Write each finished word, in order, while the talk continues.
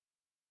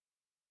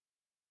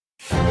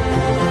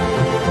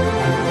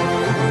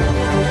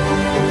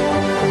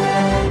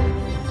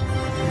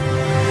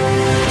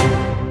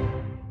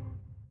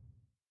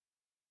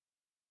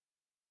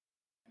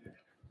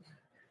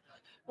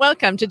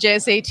Welcome to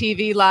JSA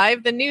TV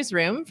Live, the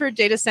newsroom for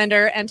data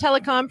center and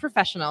telecom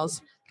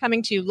professionals.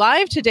 Coming to you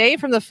live today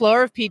from the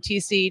floor of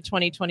PTC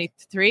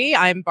 2023.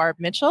 I'm Barb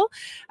Mitchell,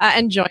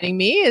 and joining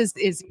me is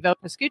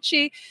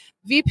Pascicci,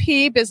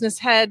 VP Business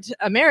Head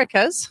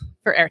Americas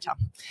for Airtel.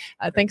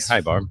 Thanks.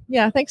 Hi, Barb.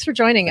 Yeah, thanks for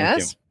joining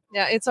us.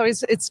 Yeah,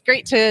 it's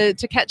great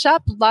to catch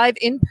up live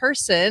in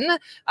person.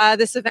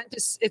 This event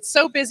it's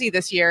so busy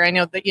this year. I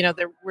know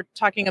that we're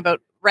talking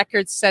about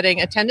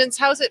record-setting attendance.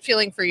 How's it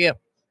feeling for you?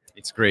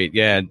 It's great.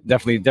 Yeah,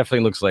 definitely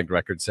looks like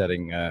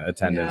record-setting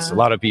attendance. Yeah. A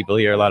lot of people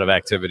here, a lot of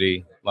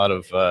activity, a lot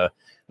of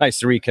nice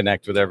to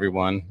reconnect with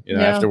everyone.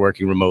 After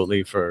working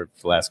remotely for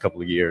the last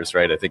couple of years,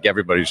 right? I think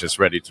everybody's just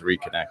ready to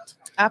reconnect.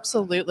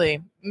 Absolutely,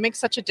 it makes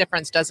such a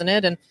difference, doesn't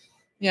it? And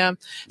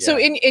so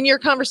in your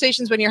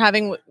conversations when you're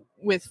having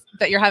with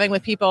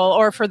people,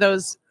 or for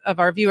those of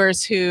our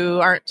viewers who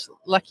aren't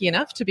lucky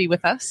enough to be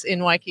with us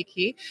in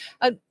Waikiki,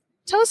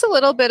 tell us a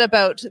little bit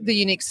about the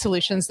unique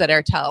solutions that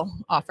Airtel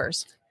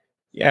offers.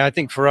 Yeah, I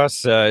think for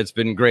us, it's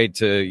been great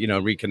to,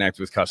 reconnect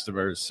with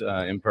customers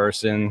in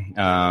person.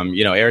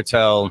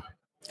 Airtel,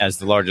 as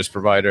the largest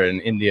provider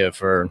in India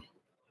for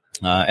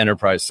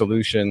enterprise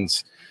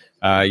solutions,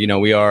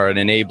 we are an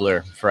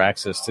enabler for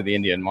access to the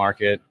Indian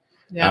market.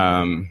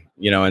 Yeah.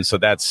 And so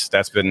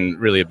that's been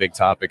really a big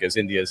topic, as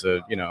India is a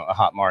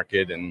hot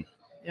market, and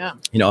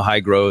high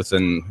growth,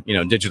 and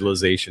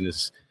digitalization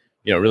is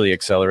really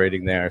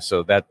accelerating there.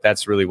 So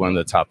that's really one of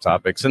the top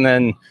topics. And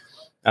then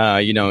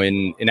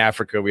in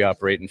Africa, we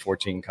operate in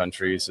 14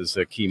 countries as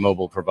a key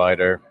mobile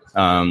provider.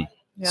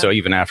 So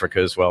even Africa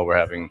as well, we're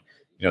having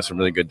some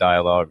really good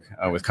dialogue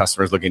with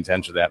customers looking to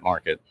enter that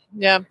market.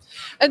 Yeah.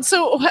 And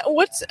so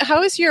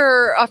how is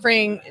your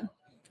offering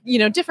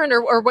different,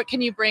 or what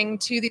can you bring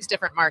to these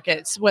different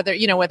markets, whether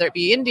it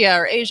be India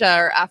or Asia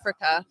or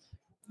Africa?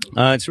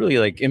 It's really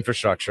like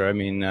infrastructure. I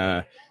mean,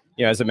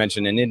 as I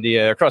mentioned,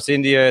 across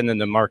India, and then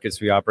the markets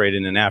we operate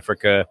in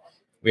Africa,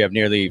 we have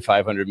nearly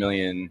 500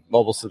 million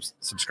mobile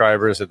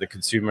subscribers at the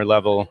consumer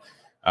level.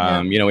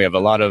 We have a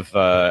lot of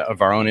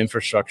our own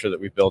infrastructure that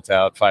we've built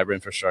out, fiber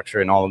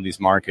infrastructure in all of these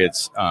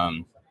markets.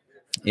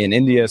 In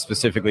India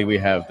specifically, we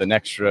have the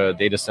Nextra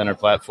data center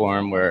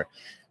platform, where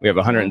we have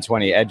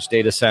 120 edge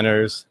data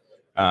centers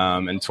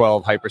and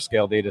 12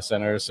 hyperscale data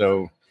centers.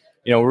 So,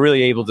 we're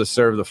really able to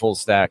serve the full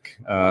stack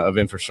of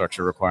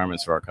infrastructure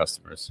requirements for our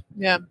customers.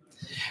 Yeah.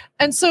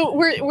 And so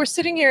we're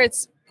sitting here,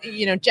 it's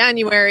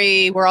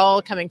January, we're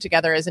all coming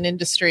together as an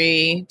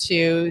industry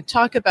to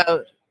talk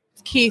about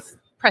key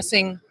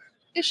pressing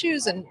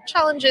issues and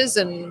challenges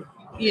and,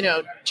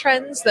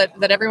 trends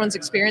that everyone's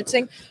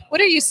experiencing. What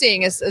are you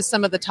seeing as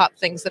some of the top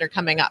things that are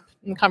coming up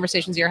in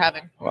conversations you're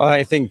having? Well,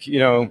 I think,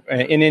 in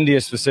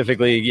India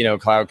specifically,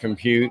 cloud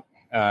compute,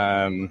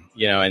 and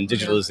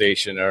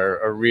digitalization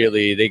are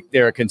really,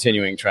 they're a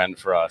continuing trend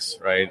for us,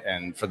 right?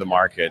 And for the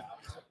market.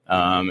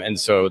 And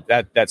so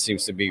that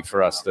seems to be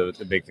for us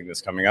the big thing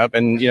that's coming up.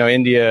 And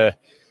India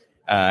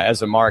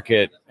as a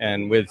market,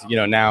 and with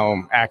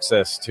now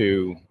access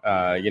to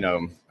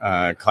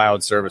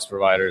cloud service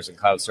providers and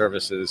cloud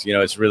services,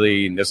 it's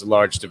really, there's a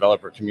large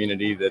developer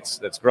community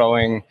that's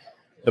growing.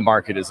 The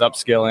market is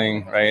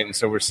upskilling, right? And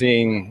so we're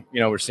seeing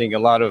a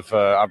lot of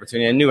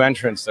opportunity and new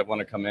entrants that want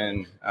to come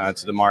in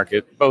to the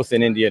market, both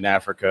in India and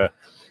Africa.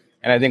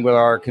 And I think with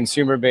our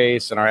consumer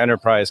base and our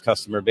enterprise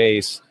customer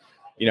base,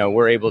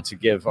 we're able to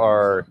give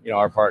our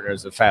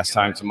partners a fast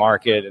time to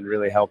market and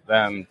really help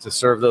them to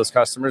serve those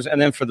customers. And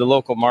then for the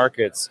local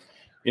markets,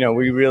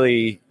 we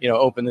really,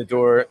 open the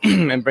door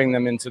and bring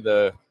them into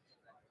the,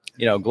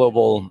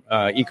 global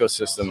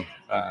ecosystem,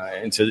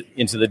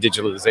 into the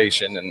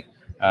digitalization and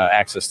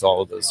access to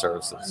all of those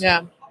services.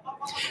 Yeah.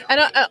 And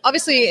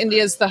obviously,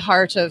 India is the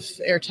heart of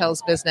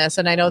Airtel's business.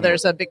 And I know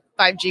there's a big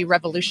 5G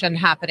revolution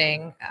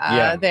happening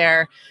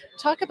there.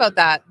 Talk about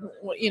that.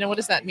 What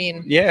does that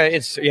mean? Yeah,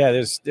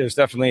 there's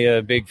definitely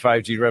a big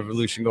 5G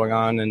revolution going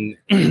on. And,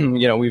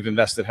 we've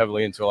invested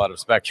heavily into a lot of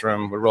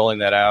spectrum. We're rolling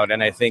that out.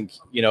 And I think,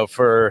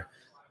 for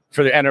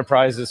the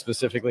enterprises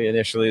specifically,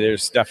 initially,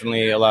 there's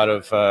definitely a lot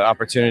of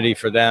opportunity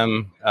for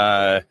them,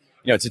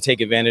 to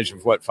take advantage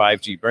of what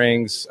 5G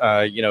brings.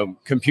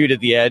 Compute at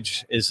the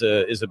edge is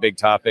a big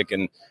topic,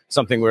 and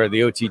something where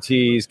the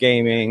OTTs,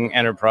 gaming,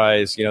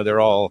 enterprise, they're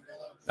all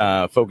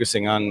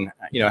focusing on,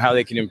 how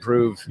they can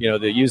improve,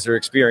 the user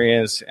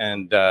experience.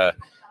 And,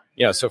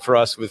 so for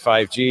us with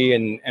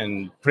 5G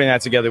and putting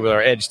that together with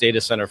our edge data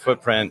center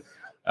footprint,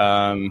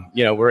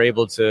 we're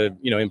able to,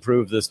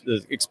 improve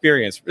the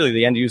experience, really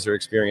the end user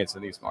experience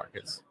in these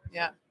markets.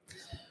 Yeah.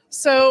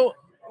 So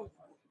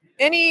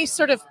any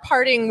sort of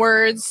parting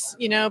words,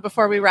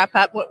 before we wrap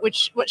up, what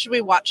should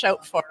we watch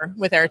out for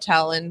with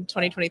Airtel in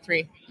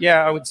 2023?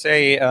 Yeah, I would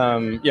say,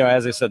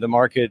 as I said, the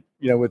market,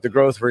 with the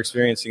growth we're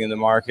experiencing in the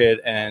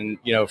market, and,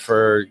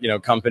 for,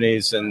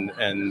 companies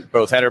and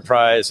both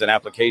enterprise and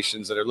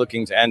applications that are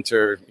looking to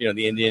enter,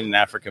 the Indian and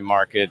African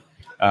market,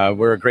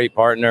 we're a great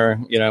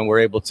partner, and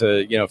we're able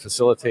to,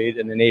 facilitate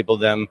and enable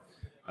them,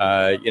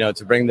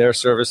 to bring their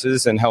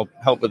services and help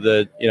with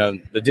the,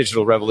 the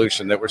digital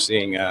revolution that we're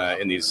seeing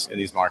in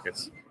these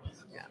markets.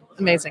 Yeah.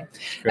 Amazing.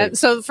 Great.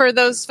 So for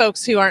those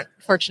folks who aren't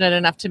fortunate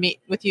enough to meet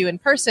with you in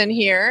person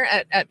here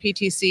at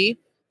PTC,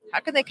 how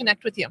can they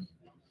connect with you?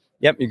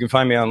 Yep, you can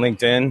find me on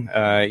LinkedIn,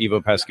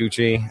 Ivo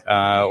Pascicci,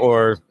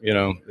 or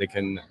they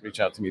can reach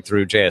out to me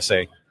through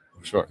JSA.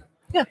 Sure.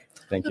 Yeah.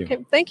 Thank you.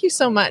 Okay. Thank you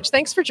so much.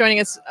 Thanks for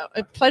joining us.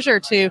 A pleasure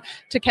to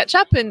catch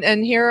up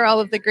and hear all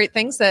of the great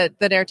things that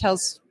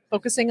Airtel's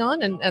focusing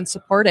on and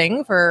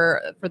supporting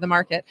for the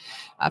market,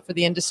 for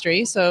the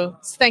industry. So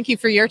thank you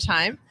for your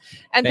time.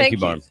 And thank you,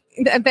 Barb.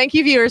 And thank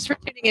you, viewers, for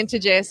tuning into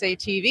JSA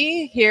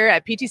TV here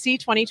at PTC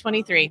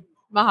 2023.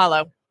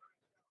 Mahalo.